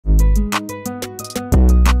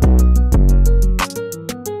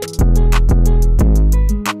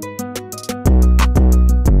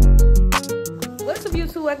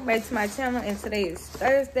back to my channel, and today is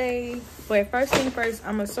Thursday. But first thing first,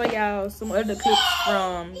 I'm gonna show y'all some other clips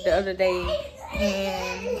from the other day,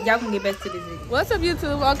 and y'all can get back to this video. What's up,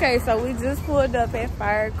 YouTube? Okay, so we just pulled up at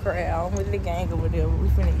Firecraft with the gang over there. We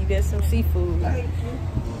finna eat at some seafood.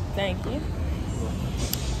 Thank you.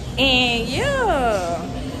 And yeah,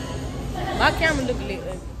 my camera look a little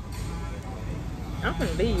ugly. I'm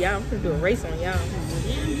finna leave y'all. I'm finna do a race on y'all.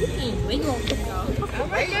 You can't wait on y'all.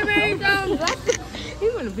 You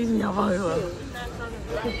finna beat me up all here.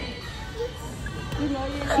 You know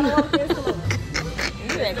you gotta walk this slow.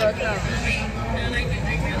 You ain't gonna come.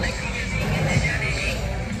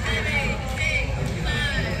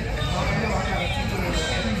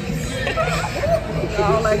 I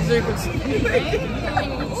don't like drinking. You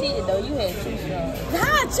cheated though. You had 2 shots. How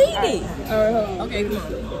I cheated? Alright, hold on. Okay, come on.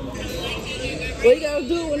 What you gotta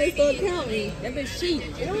do when they start counting? That bitch cheat.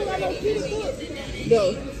 They don't got no cheating foot. No.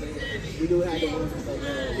 We do have the ones that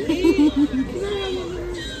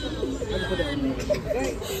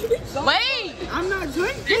wait! I'm not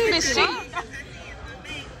drinking. This bitch cheat.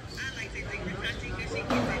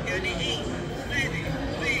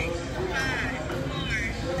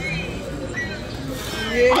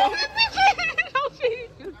 Yeah.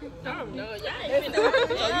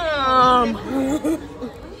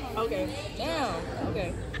 Okay. Damn. Okay.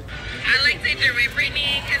 I like to drink with Brittany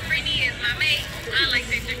because Brittany is my mate. I like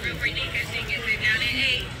to drink with Brittany because she gets it down in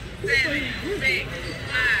 8, 7, 6,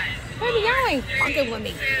 5. Baby, y'all ain't fucking with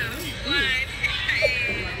me. 2, 1.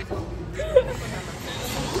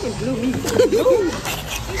 You can glue me.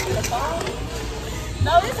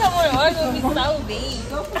 No, this time when the order be so big.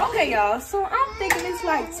 Okay, y'all. So I'm thinking it's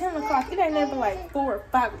like 10 o'clock. It ain't never like 4 or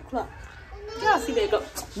 5 o'clock. Y'all see that go?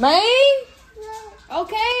 Man?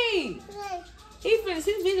 Okay. He finished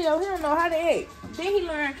his video. He don't know how to act. Then he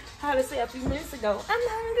learned how to say a few minutes ago, I'm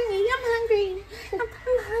hungry, I'm hungry. I'm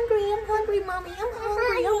hungry, I'm hungry, mommy. I'm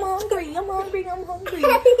hungry, I'm hungry, I'm hungry, I'm hungry.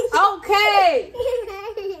 Okay.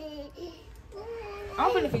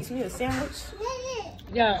 I'm gonna fix me a sandwich.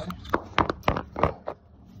 Yeah.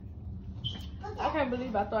 I can't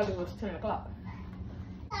believe I thought it was 10 o'clock.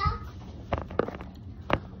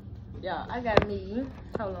 Yeah, I got me.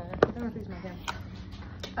 Hold on. Let me fix my camera.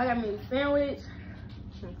 I got me a sandwich,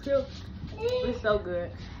 some chips. It's so good.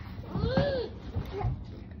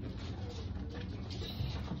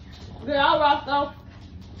 Good, all Roscoe.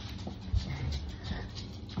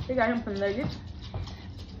 He got him some nuggets.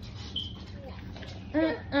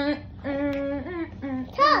 Chip.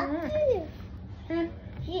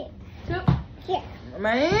 Yeah.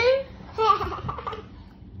 Man.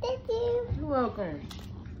 Thank you. You're welcome.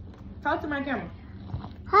 Talk to my camera.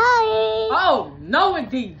 Hi. Oh, no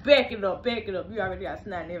indeed. Back it up, back it up. You already got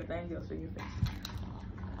snot and everything else in your face.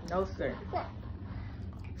 No, sir.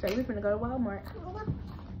 So we finna go to Walmart.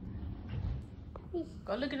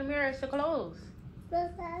 Go look in the mirror. It's the clothes.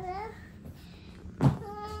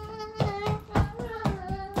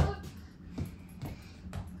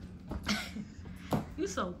 You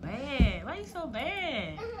so bad. Why you so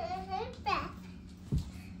bad?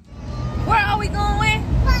 Where are we going?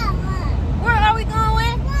 Where are we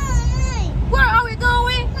going? Where are we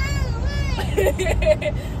going?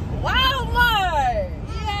 Walmart!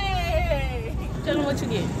 Yay! Tell him what you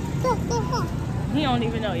get. He don't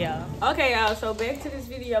even know, y'all. Okay, y'all. So back to this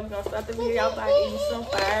video. We're gonna start the video by eating some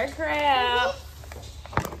Firecraft.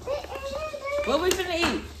 What we finna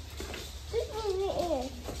eat?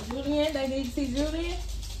 Julian, they need to see Julian.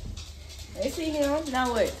 They see him. Now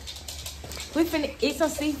what? We finna eat some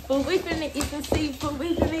seafood. We finna eat some seafood.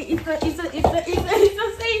 We finna eat some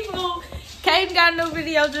seafood. Kaden got a new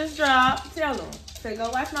video just dropped. Tell him. Say, go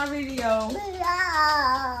watch my video.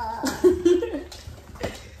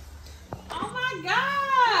 Oh my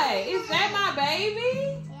God. Is that my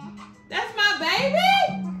baby? Yeah. That's my baby?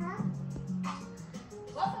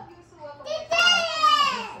 What's up,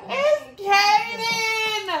 it's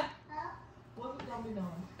Kaden. What we gonna be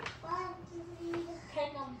doing?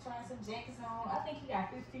 Kaden gonna be trying some jackets on. I think he got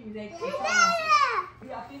 15 jackets on. You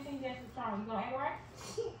got 15 jackets on. You gonna act right?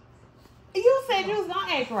 You said you was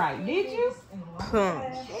gonna act right, did you?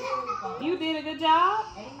 You did a good job?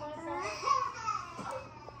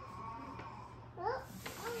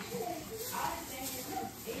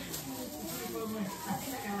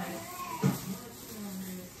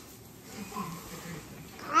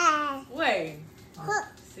 Wait.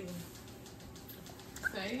 See.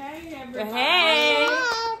 Say hey, everybody. Hey.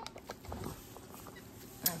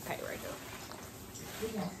 Okay, right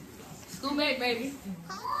there. School back, baby.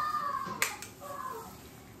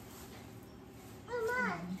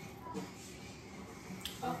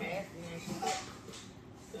 Okay.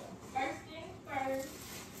 So, first thing first.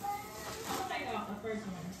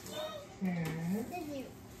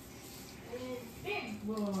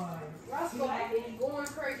 Roscoe is going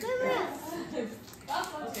crazy.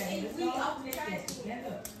 Okay, we off the trash can.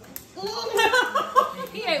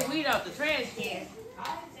 He ate weed off the trash can.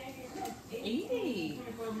 Eee.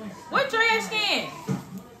 What trash can?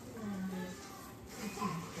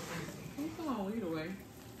 Come on, weed away.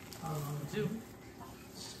 Juice.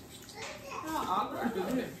 How awkward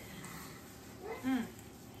is it?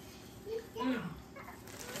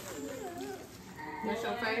 What's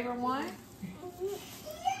your favorite one?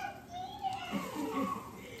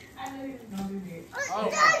 Oh,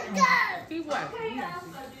 keep watching.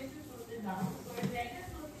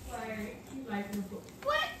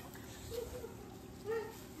 What?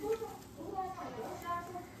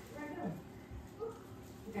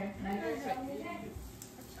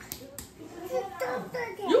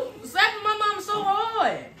 You slapping my mom so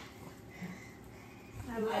hard.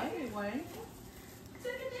 I love it, Wayne.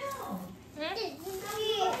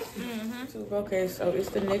 Okay, so it's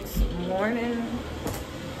the next morning.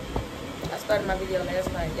 I started my video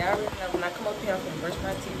last night. Y'all already know when I come up here, I'm gonna brush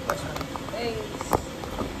my teeth, brush my face,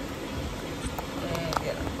 and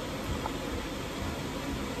yeah.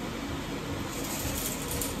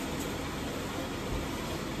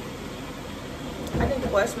 I need to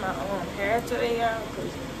wash my hair today, y'all,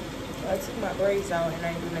 because I took my braids out and I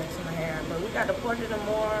ain't do nothing to my hair. But we got the party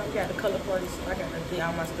tomorrow. We got the color party, so I got to get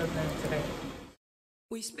all my stuff done today.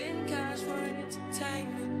 We spend cash for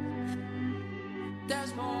entertainment.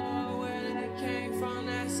 There's more where that came from,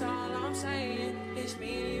 that's all I'm saying. It's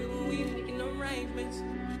me and you, we making arrangements.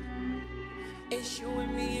 It's you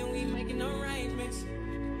and me and we making arrangements.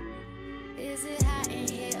 Is it hot in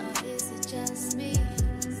here or is it just me?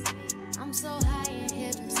 I'm so high in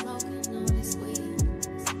here, been smoking on this weed.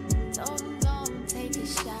 Told him go and take a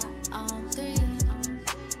shot on 3.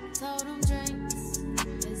 Told him drinks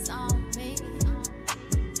is on me.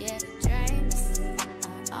 Yeah, the drinks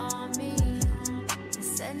are on me. He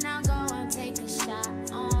said now go and take a shot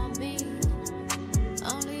on me.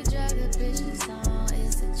 Only drug a bitch is on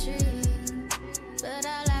is a tree. But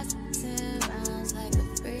I last 10 rounds like a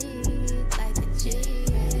freak, like a G.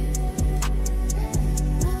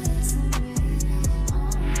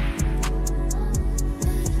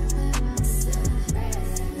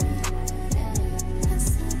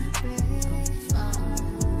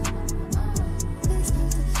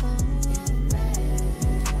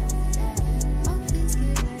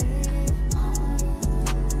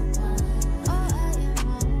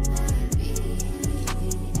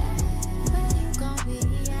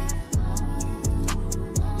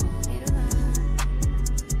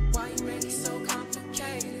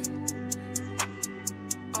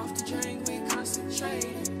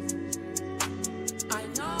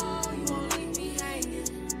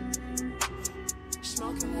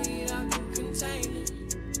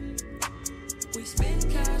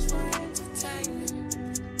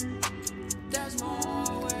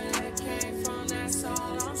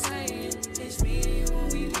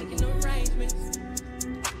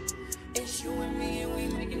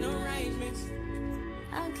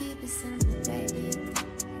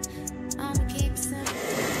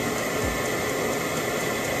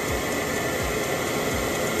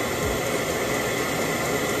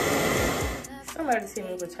 Somebody see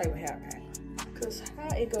me with type of hair I got. Cause how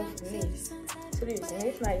it go from this to this, and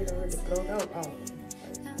it's not even really blown out on me.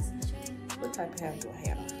 What type of hair do I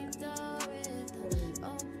have?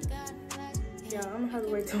 Yeah, I'm gonna have to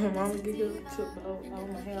wait till my mama get here to blow all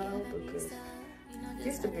my hair out because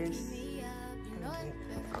this the best.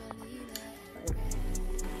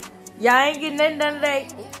 Y'all ain't getting nothing done today.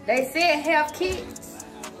 They said have kids.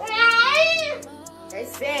 They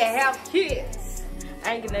said have kids.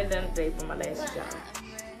 I ain't getting nothing done today for my last job.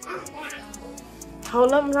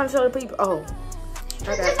 Hold up, I'm trying to show the people. Oh,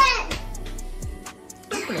 I got it.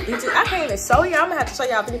 I can't even show y'all. I'm gonna have to show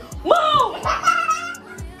y'all video. Whoa!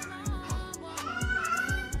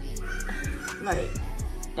 Like,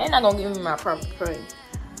 they're not gonna give me my proper praise.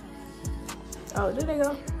 Oh, there they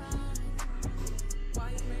go.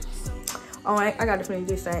 Oh, I gotta finish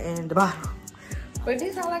this thing and the bottom. But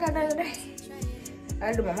this is all I got done today. I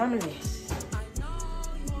gotta do my mama's list.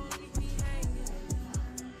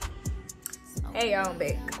 Hey, y'all, I'm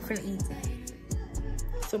back. I'm finna eat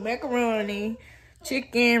some macaroni,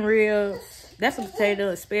 chicken ribs. That's a potato,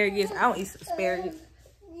 asparagus. I don't eat asparagus.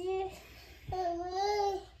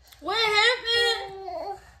 What happened?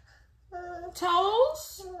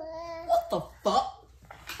 Toes? What the fuck?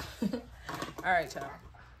 All right, y'all.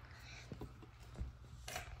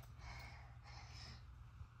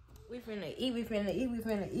 We finna eat, we finna eat, we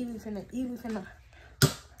finna eat, we finna eat, we finna.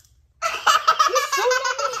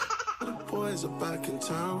 Boys are back in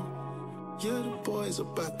town. Yeah, the boys are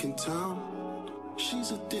back in town. She's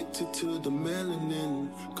addicted to the melanin.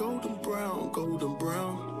 Golden brown, golden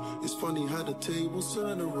brown. It's funny how the tables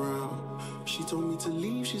turn around. She told me to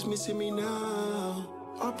leave, she's missing me now.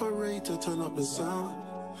 Operator, turn up the sound.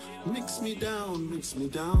 Mix me down, mix me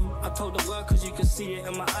down. I told the world cause you can see it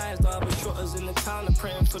in my eyes. The other shotters in the town are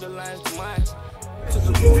praying for the lines to mine. To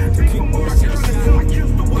the moon, to keep me safe.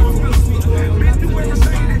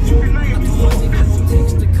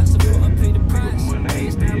 Takes the cuss, I pay the price.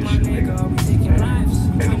 It's not my nigga, I'll be taking lives.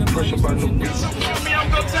 Trying to push up on the bitch. I'm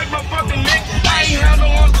gonna take my fucking neck. I ain't had no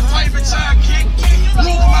ones to fight, bitch, I kick.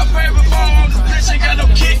 Lose my favorite phone, this bitch ain't got no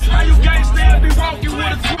kick. How you gangsta be walking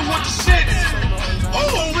with a crew with the shit?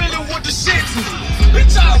 Oh, really with the shit?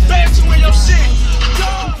 Bitch, I'll bet you in your shit.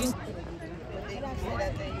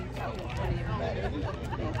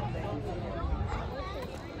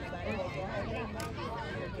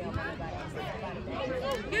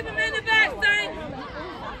 Keep him in the back, son.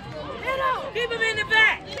 Keep him in the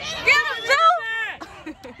back. Get him, Joe!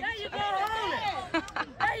 There you go, hold it.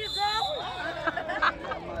 There you go.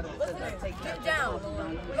 Get down.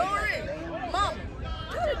 Lower it. Mom.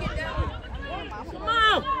 Get down. Come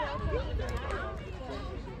on.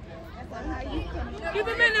 Keep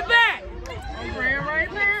him in the back. You ran right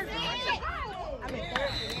there.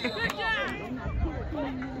 Good job.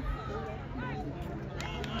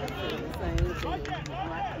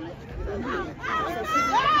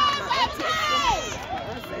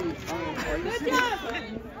 Good job.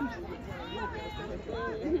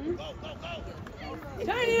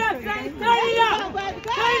 Turn it up, son. Turn it up. Turn it up.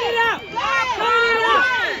 Turn it up.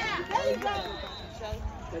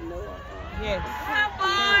 Yes. Come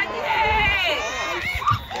on, yes.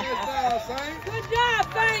 Good job,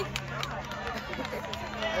 son.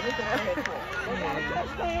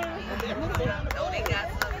 No, they got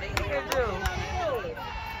something they can do.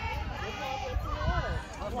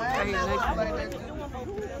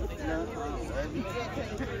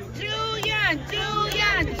 Julia.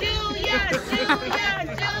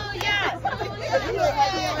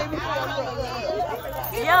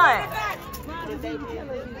 Yeah.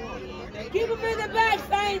 Keep him in the back,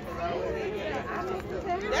 Saints.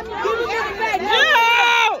 Keep him in the back. No!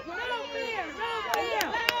 No fear.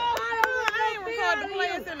 I ain't record the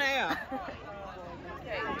players in the air.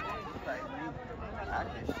 I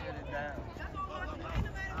can shut it down.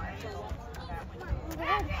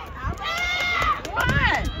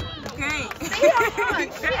 What? Okay.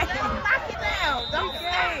 Knock it down. Don't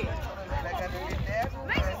say.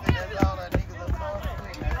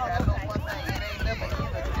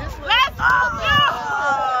 Let's go.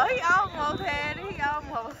 Oh, he almost had it. He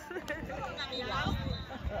almost. He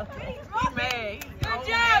mad. Good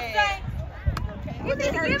job, Saint. You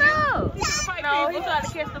need to get up. No, he tried to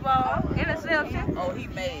catch the ball. Interception. Oh, he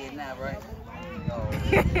mad now, right? No.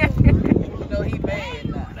 You know he mad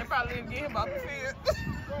now. They probably didn't get him off the field.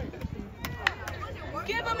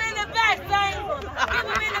 Give him in the back, Saint. Give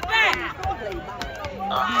him in the back.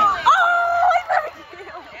 Oh,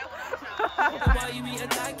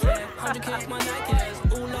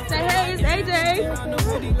 say hey, it's AJ.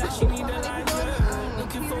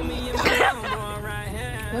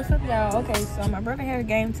 What's up, y'all? Okay, so my brother had a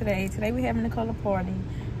game today. Today we having a color party.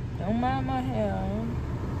 Don't mind my hair.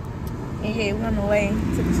 And yeah, we're on the way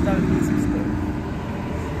to the store to get some stuff.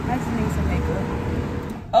 I just need some makeup.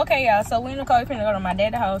 Okay, y'all, so we in the car. We're finna go to my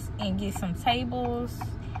dad's house and get some tables,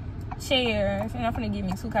 chairs, and I'm finna get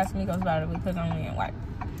me 2 Casamigos by the way because I'm wearing white.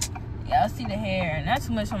 Y'all see the hair, not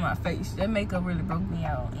too much on my face. That makeup really broke me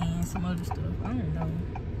out and some other stuff. I don't know.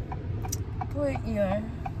 But yeah,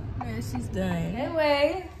 she's done. Hey,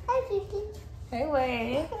 Wade. Hi, Kiki. Hey,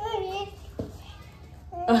 Wade.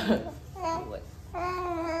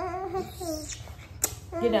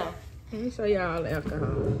 Get down. Let me show y'all all the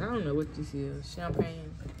alcohol. I don't know what this is.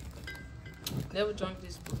 Champagne. Never drunk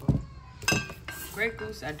this before. Grey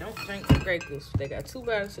Goose. I don't drink Grey Goose. They got 2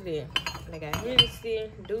 bottles of there. They got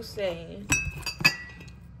Hennessy, Douce,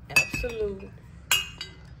 Absolute.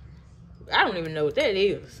 I don't even know what that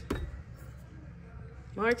is.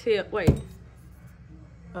 Martell. Wait.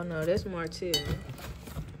 Oh no, that's Martell.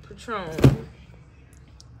 Patron.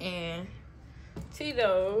 And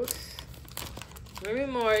Tito's. Remy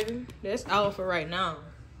Martin. That's all for right now.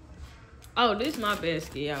 Oh, this is my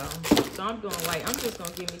basket, y'all. So I'm doing white. I'm just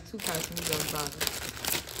gonna give me 2 Casamigos bottles.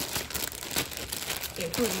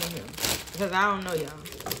 And put them in here. Because I don't know, y'all.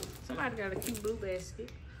 Somebody got a cute blue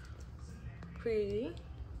basket. Pretty.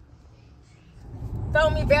 Throw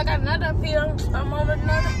me back. I got another pill. I'm on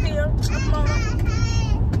another pill. I'm on.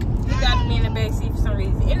 He got me in the backseat for some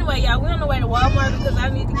reason. Anyway, y'all, we're on the way to Walmart because I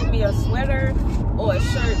need to get me a sweater or a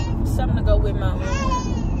shirt something to go with my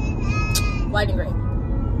white and gray.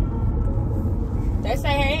 They say,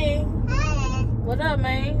 hey. What up,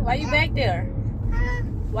 man? Why you back there?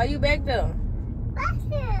 Why you back there?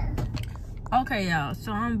 Okay, y'all.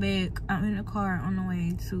 So I'm back. I'm in the car on the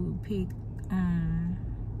way to pick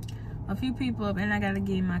a few people up, and I gotta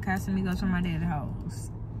get my Casamigos from my dad's house.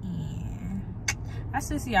 And I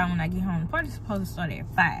still see y'all when I get home. The party's supposed to start at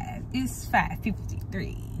 5. It's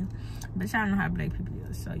 5:53. But y'all know how black people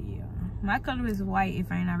is, so yeah. My color is white,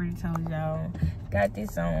 if I ain't already told y'all. Got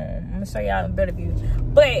this on. I'm gonna show y'all in better view.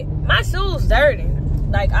 But my shoes dirty.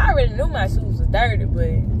 Like, I already knew my shoes was dirty,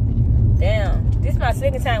 but damn. This is my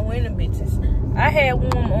second time wearing them bitches. I had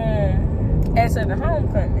one as of the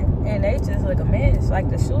homecoming, and they just look a mess. Like,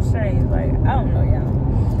 the shoestrings, like, I don't know, y'all.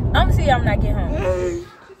 I'm gonna see y'all when I get home.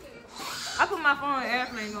 I put my phone in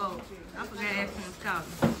airplane mode. I forgot airplane was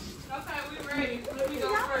calling. Okay, we ready. Let me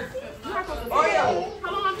go first. Oh, yeah.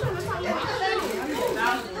 How long I'm trying to tell you?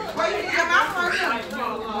 Wait, you got my first one.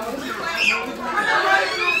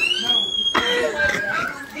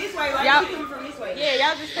 This way, right? Y'all coming from this way. Yeah,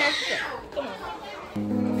 y'all just pass it. Come on.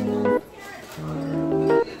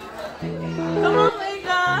 Come on,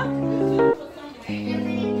 Linda.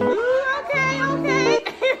 Okay, okay.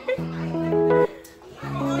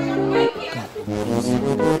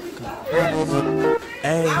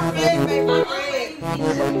 Hey,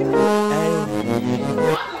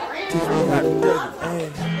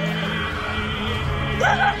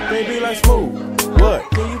 baby, like smooth. What?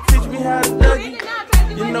 Can you teach me how to Dougie?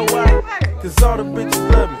 You know why? Cause all the bitches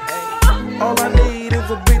love me. All I need is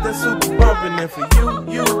a beat that's super bumpin'. And for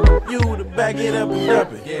you to back it up and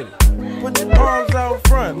dump it. Get it. Put your arms out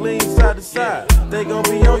front, lean side to side. They gon'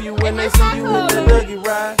 be on you when they see you hit the Dougie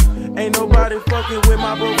ride. Ain't nobody fucking with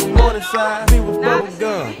my bro from morning side. Me was bubble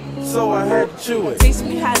gum, so I had to chew it. Taste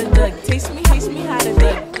me how to Dougie. Taste me how to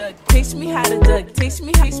Dougie. Taste me how to Dougie. Taste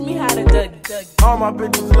me how to Dougie. All my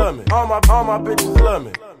bitches love me. All my bitches love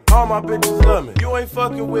me. All my bitches love me. You ain't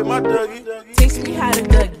fucking with my Dougie. Taste me how to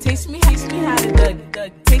Dougie. Taste me how to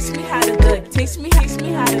Dougie. Taste me how to Dougie. Taste me how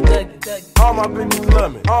to Dougie. All my bitches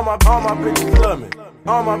love me. All my bitches love me.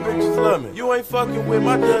 All my bitches love me. You ain't fucking with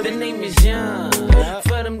my Dougie. The name is Young.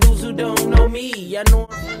 For them dudes who don't know me, I know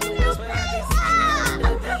I'm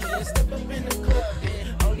step up in the club.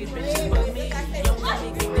 All these bitches but me.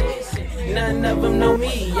 None of them know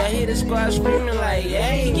me. I hear the squad screaming like,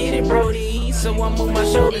 hey, get it, Brody. So I move my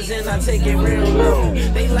shoulders and I take it real low.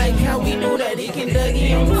 They like how we do that, he can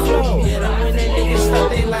Dougie on the floor. Yeah, when that nigga stop,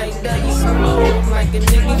 they like Dougie slow. I'm like a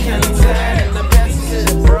nigga kinda tired and I pass it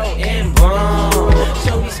to the bro and bomb.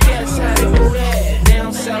 Show these cats how to do that.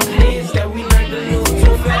 Down south is that we learned to move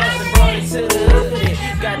too fast and brought it to the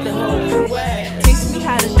hood. Got the whole crew ass. Taste me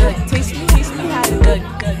how to Dougie. Taste me how to Dougie.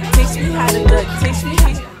 Taste me how to Dougie. Taste me how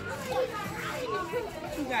to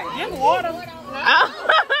Just water.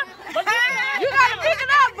 You gotta pick it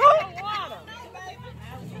up, boo.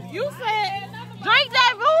 You said drink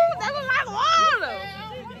that, boo. That was like water.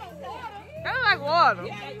 That was like water.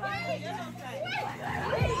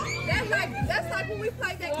 That's like when we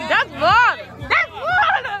played that game. That's water. That's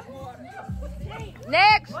water.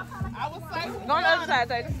 Next. Go on the other side,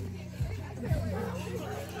 Taylor.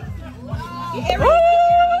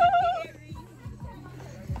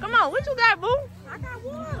 Come on, what you got, boo? I got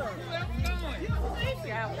water.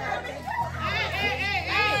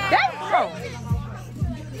 That's wrong.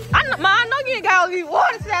 I know you ain't got all these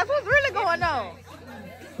water stats. What's really going on?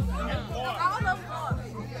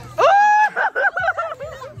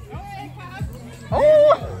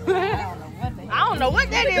 Ooh. I don't know what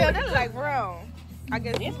that is. That's like brown. I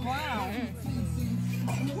guess it's brown.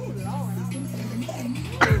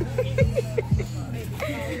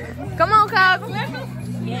 Come on, Kyle.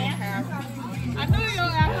 Yeah. I knew you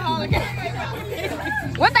were alcoholic.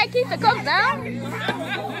 What, they keep the cups down?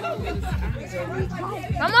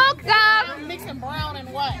 Come on, Kyle. I'm mixing brown and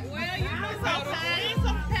white. Well, you know sometimes.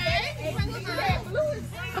 Okay.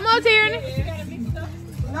 Come on, Tierney.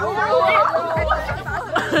 No.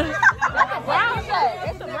 That's a brown shade.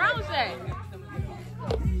 It's a brown shade.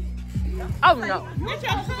 Oh, no. Get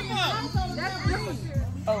your cup up. That's green.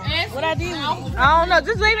 Oh, what I did? I don't know.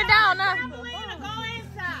 Just leave it down now.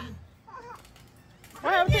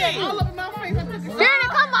 What happened to you? All over my face. Tierney,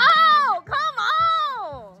 come on! Come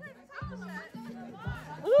on!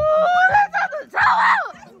 Ooh, let's have the toe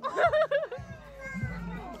out!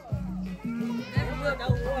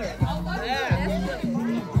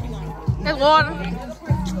 That's water.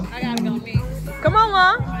 I gotta go next. Come on,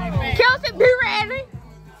 Mom. Kelsey, be ready.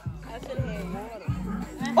 I should have had water.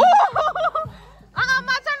 Ooh!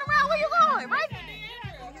 Ma, turn around. Where you going? Right?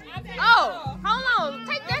 Oh, hold on.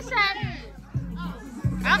 Take that shot.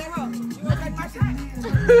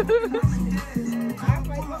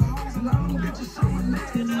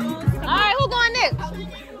 Alright, who going next?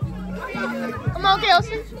 Come on,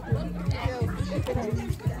 Kelsey.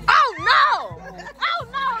 Oh no! Oh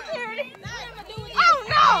no, Charity! Oh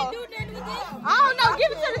no! I don't know,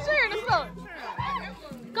 give it to the Charity son.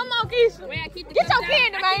 Come on, Keisha. Get your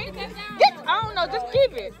candy, man. I don't know, just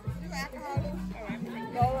keep it.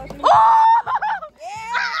 Oh!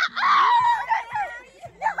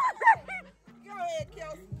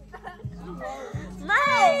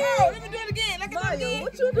 Let me do it again.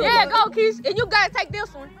 What you doing? Yeah, go, Keisha. And you gotta take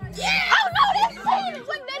this one. Yeah! Oh no, that's candy.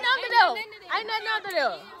 What's that under there? Ain't nothing under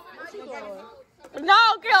there. No,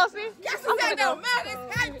 Kelsey. Guess who got no milk? It's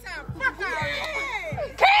time.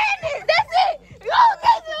 Candy! That's it! Go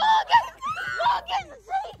get the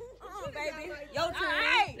seat! Baby. Your turn.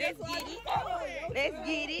 Right. Let's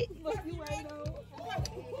get it.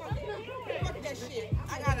 Fuck that shit.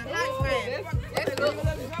 I got a hot man.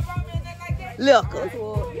 Look.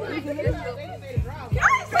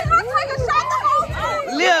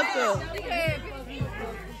 Liquor.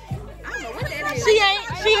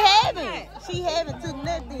 She haven't took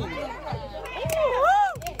nothing.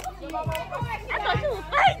 I thought you was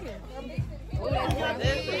faking.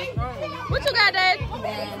 What you got, Dad?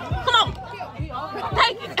 Come on.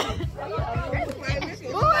 Take it.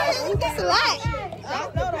 Boy, that's a lot. I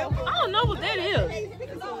don't know what that is.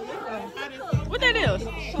 What that is?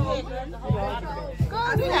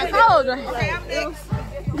 God, you got cold right now.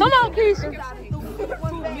 Come on, Keisha.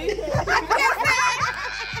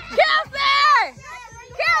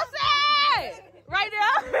 Kelsey! Right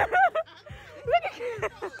there. Look at you.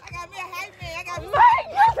 I got me a hype man.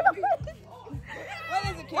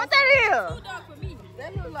 What that is?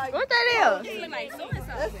 What that is? She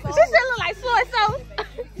said look like soy sauce.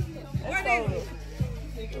 What is it?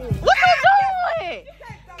 What you doing?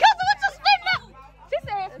 Kelsey, what you spitting up? She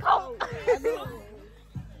said it's cold.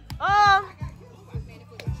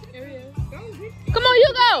 Come on,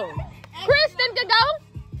 you go. Kristen can go.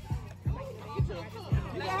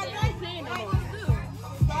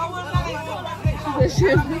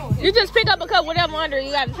 You just pick up a cup, whatever under,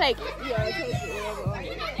 you gotta take it.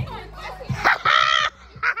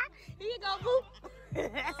 Here you go, boo.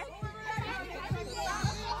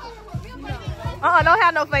 Don't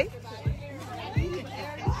have no face.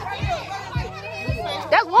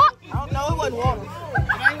 That's what? I don't know, it wasn't water.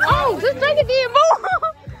 Oh, just drink it then, boo.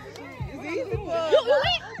 It's easy for You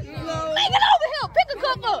eat? Take it over here. Pick a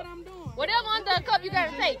cup up. Whatever under a cup, you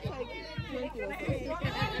gotta take it.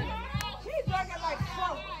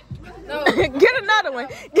 No. Get another one.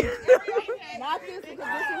 Not this because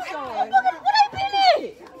this is showing. What I been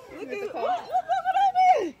in? Look at what I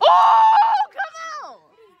mean. Oh, come on.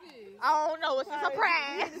 I don't know. It's a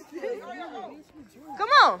surprise.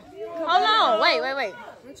 Come on. Hold on. Wait. Oh,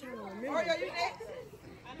 you next?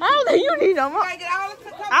 I don't think you need no more. Get all the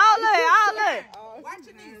cups. I'll look. Watch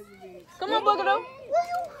your knees. Come on, Boogadoo.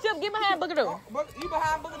 Chip, get behind Boogadoo. You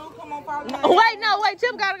behind Boogadoo? Come on, follow me. Wait.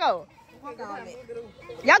 Chip gotta go.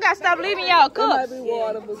 Y'all gotta stop leaving y'all cups. Move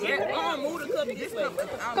the cup this way.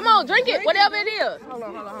 Come on, drink it, whatever it is. Hold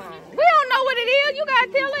on. We don't know what it is. You gotta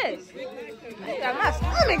tell us. My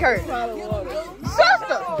stomach hurts.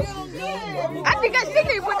 Sister, I think she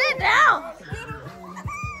need to put that down.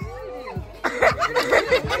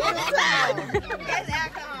 That's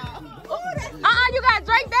alcohol. You gotta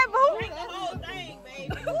drink that, boo. The whole thing,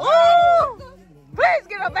 baby. Ooh, please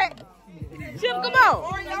get her back. Chip, come on.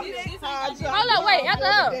 Hold on, wait, after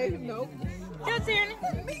her. Chip, Tierney.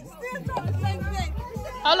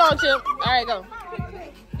 Hold on, Chip. All right, go.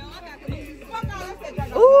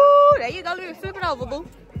 Ooh, there you go. Let me flip it over, boo.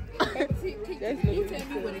 You tell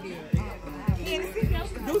me what it is.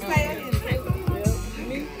 Do say it.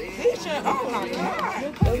 Oh my God.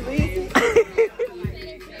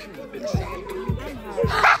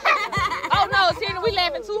 Oh no, Tierney, we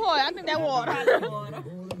laughing too hard. I think that water.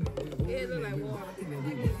 It look like water.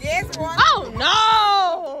 Yes, water. Oh no!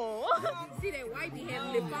 See that wifey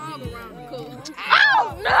having the fog around the cup.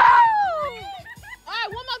 Oh no! All right,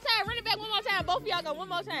 one more time. Run it back one more time. Both of y'all go one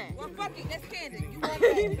more time. Well, fuck it. That's candy. You want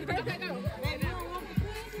that?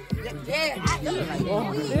 Yeah.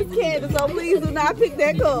 This candy, so please do not pick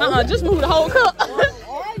that cup. Just move the whole cup. This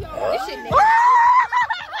shit nasty.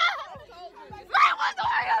 Man, what the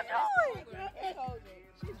hell you doing?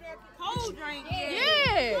 Cold drink.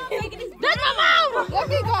 Yeah. That's my mama. Let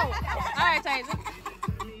me go. All right, Taser.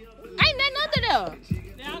 Ain't nothing under there.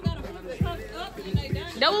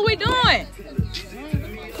 That's what we doing.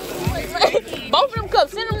 Both of them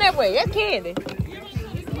cups, send them that way. That's candy.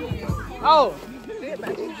 Oh.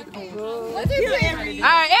 All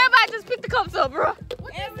right, everybody just pick the cups up, bro.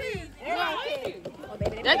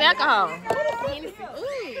 That's alcohol.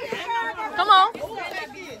 Come on.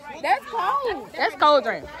 That's cold. That's cold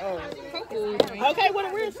drink. Okay, what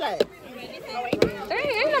the real say? There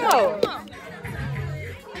ain't no more.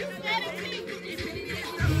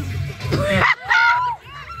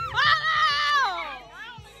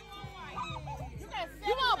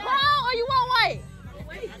 You want brown or you want white?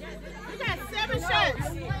 You got 7 shots.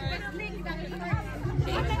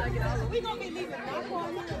 We gonna be leaving knock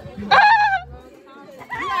on you.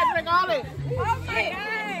 You gotta drink all it.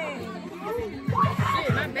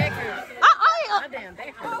 My back hurts. My damn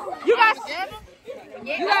back hurts. You got 7?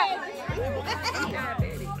 You got.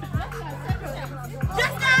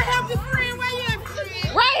 Just gotta help your friend. Where you at, friend?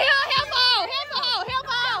 Right here, help out.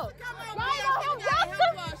 Y'all ain't gonna help Jessica?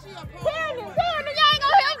 Tanner, y'all ain't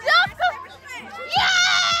gonna help Jessica?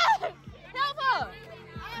 Yeah! Help her.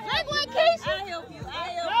 Drink one, Keisha. I'll help you.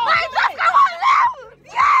 Hey, Jessica won't live!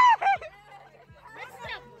 Yeah!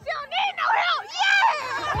 She don't need no help. Yeah!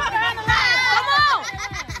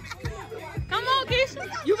 Come on, Keisha.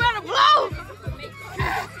 You better blow.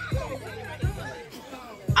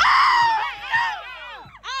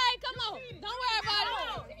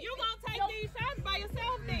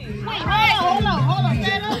 Hold on.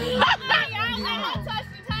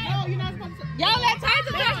 Y'all let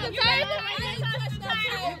Tyson touch the table?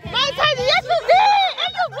 No, Tyson, yes you did!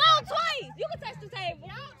 And you blow twice! You can touch the table.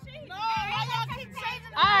 No, y'all keep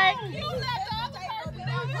chasing. Alright. You let the other person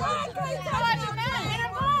know.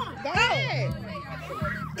 Go ahead.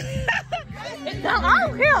 It's done. Oh,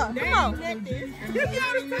 here. Come on. It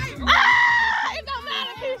don't matter.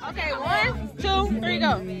 Okay, 1, 2, 3,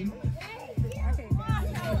 go.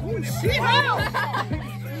 Shit,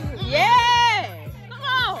 Yeah! Come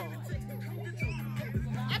on!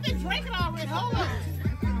 I've been drinking already. Hold on.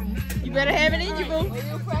 You better have it in you, boo.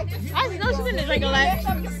 I just know she's gonna drink a lot.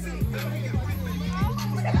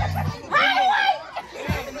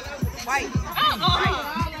 White. Come on,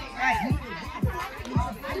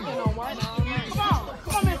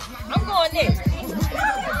 I'm going next.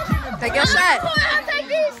 Take your shot. I'll take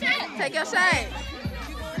these shots. Take your shot.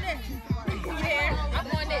 I'm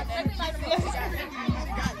going next.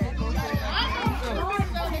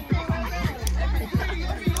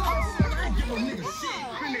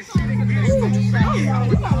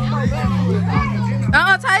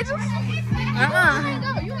 Titus?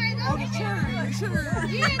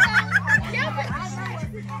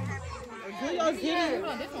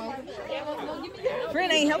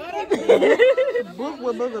 Friend ain't helping. Book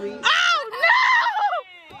with Boogaloo. Oh, no!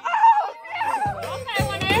 Okay,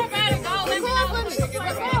 when everybody goes,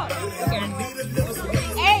 let's go.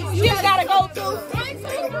 Hey, you gotta go too.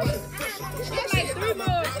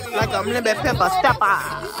 Like a little bit pepper stepper.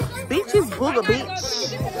 Beach is Booga Beach.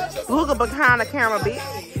 Booga behind the camera, bitch.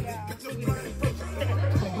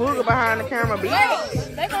 Booga behind the camera, bitch.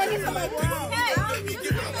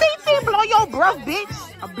 CC, blow your breath, bitch.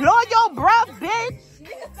 Blow your breath, bitch.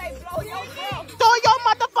 Throw your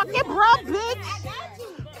motherfucking breath, bitch.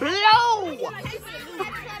 Blow.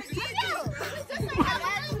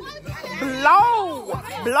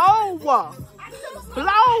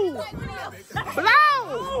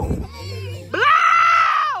 Blow.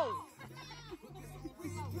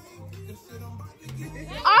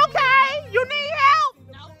 Okay, you need help?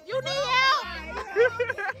 You need help?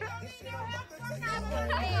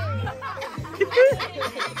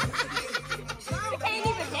 Can't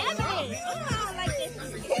even handle it. Like this.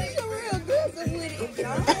 He's real good with it.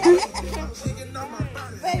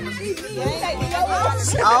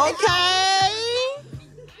 Okay.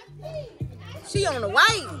 She on the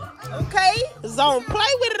white. Okay. Don't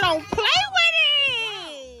play with it. Don't play with it.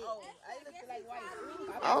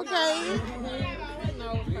 Okay.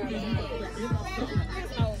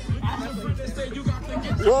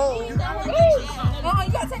 Whoa. You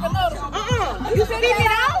gotta take another one. You spitting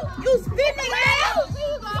it out? You spitting it out?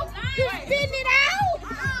 You spitting it out?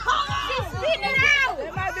 You spitting it out?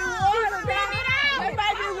 That might be water. That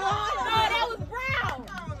might be water. No, that was brown.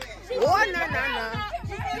 Oh, no.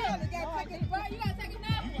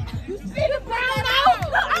 You spit the brown out.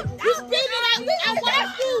 You spitting it out? I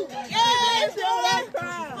watched you. Yes,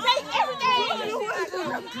 take everything.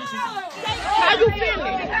 How you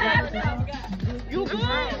feeling? You good?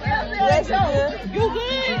 Yes, you good. You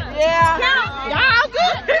good? Yeah. Y'all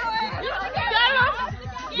good?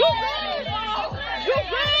 You good? You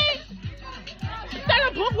good? Tell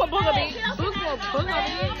her book with Booga Beach.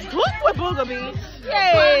 Book with Booga Beach.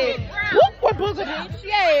 Yeah. Book with Booga Beach.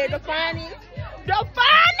 Yeah, the finest. The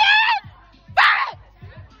finest! Back!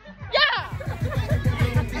 Yeah!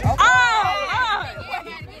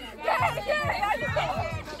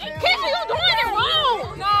 Keisha, you doing it wrong.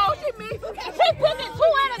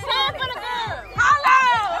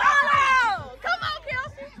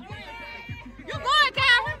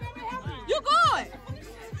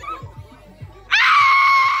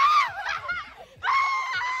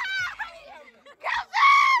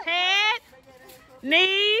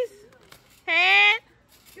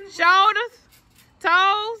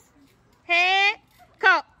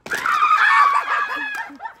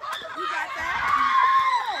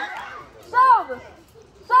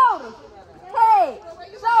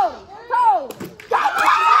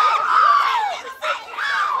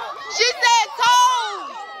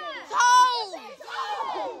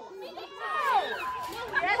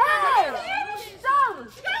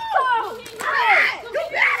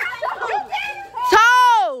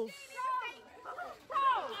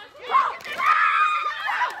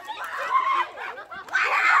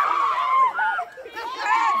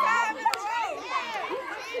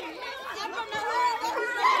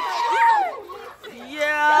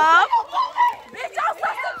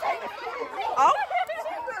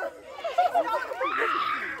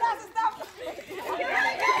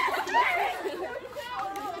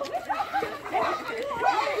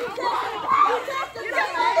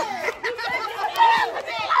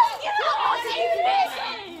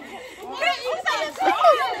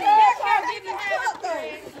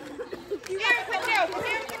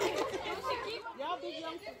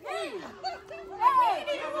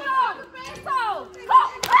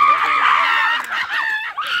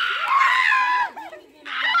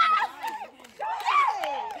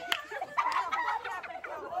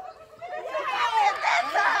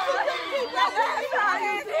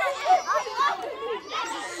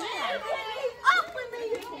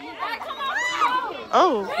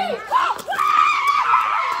 Oh.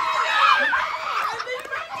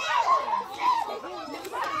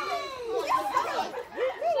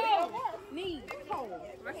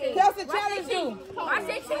 Kelsey, challenge you.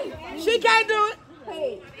 She can't do it.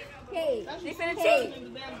 She finna cheat.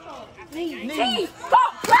 Cheat.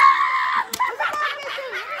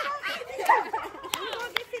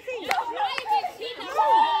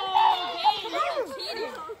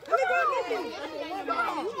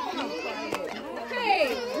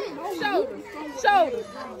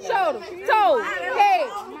 Shoulder, toe, head,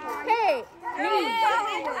 knee,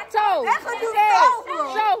 toe, head,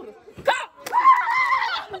 shoulder, go!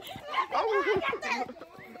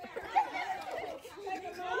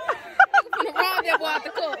 Round that boy out the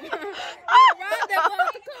cup. Round that boy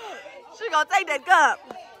out the cup. She gonna take that cup.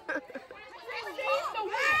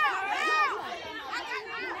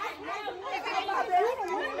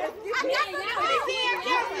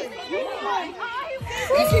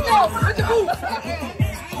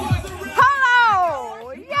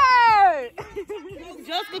 Hello! Yay!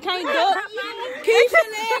 Jessica can't duck. Keisha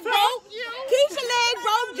leg broke.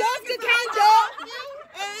 Jessica can't duck.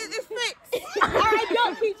 And it's fixed. All right,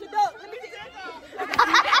 duck, Keisha, duck. Let me see that.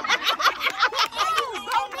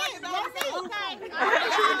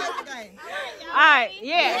 All right,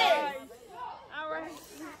 yeah. All right.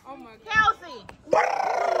 Oh my God. Kelsey.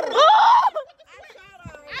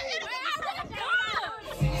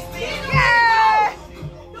 Yeah.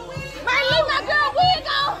 Man, leave my girl wig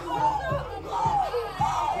on.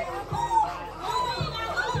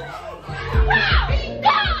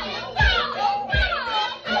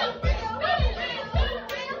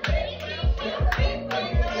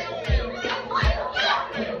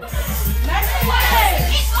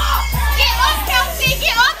 Get up, Kelsey!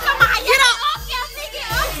 Get up!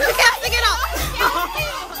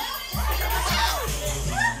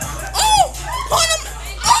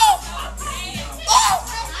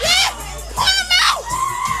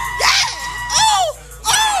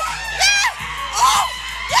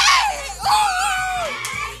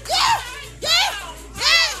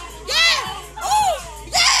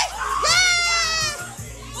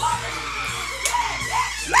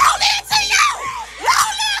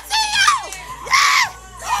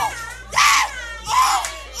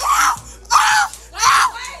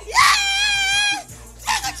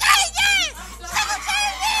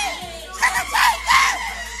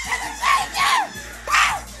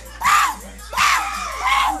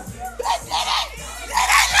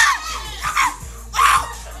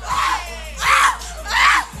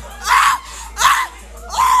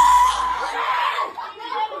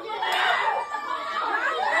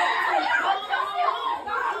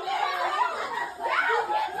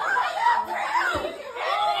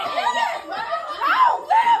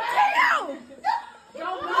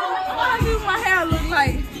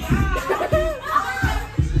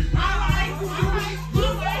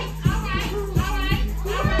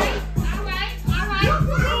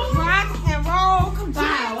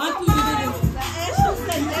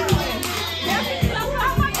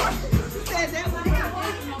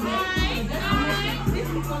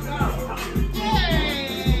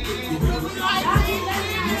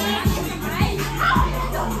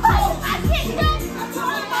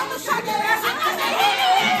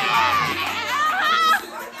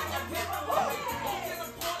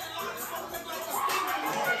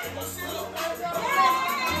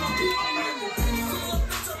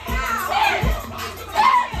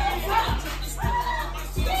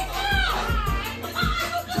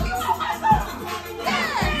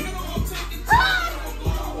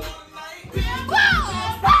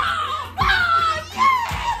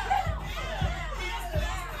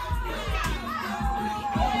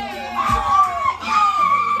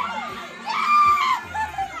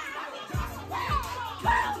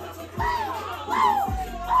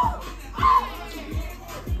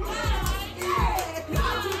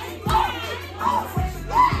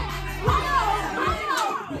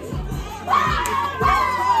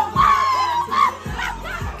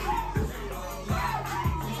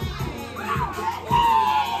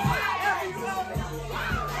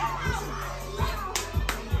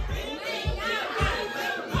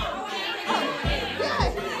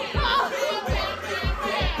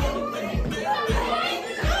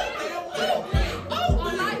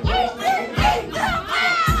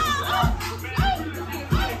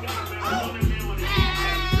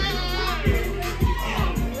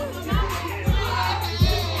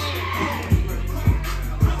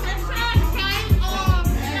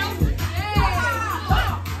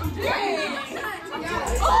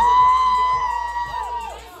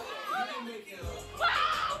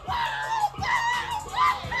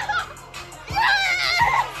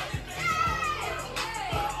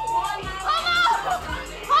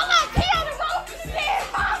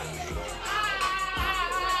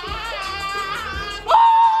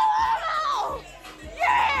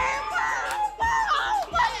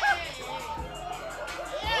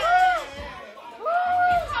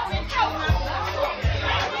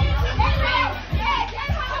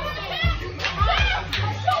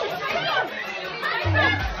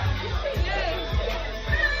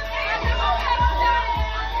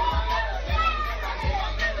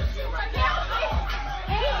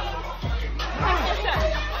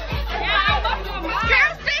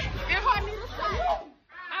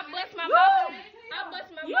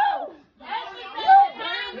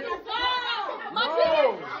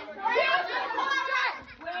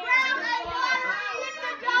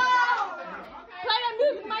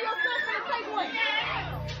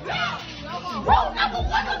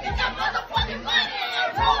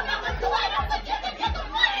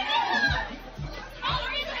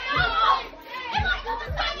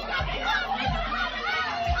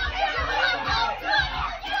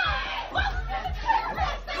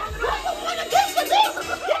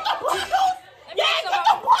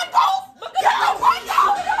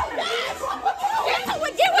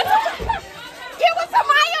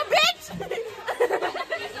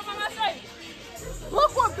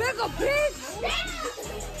 nigga, bitch!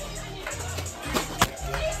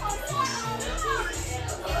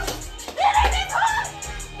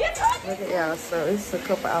 Okay, y'all, so it's a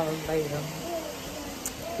couple hours later.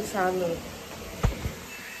 This how I look.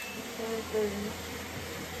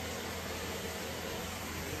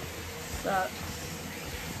 Socks.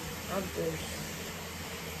 I'm just,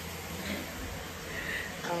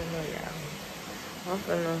 I don't know, y'all. I'm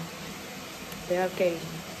finna be okay.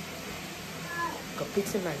 Go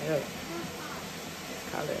fix my nails.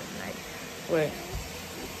 Call it a night. What?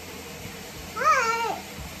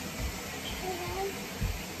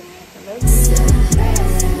 I love you.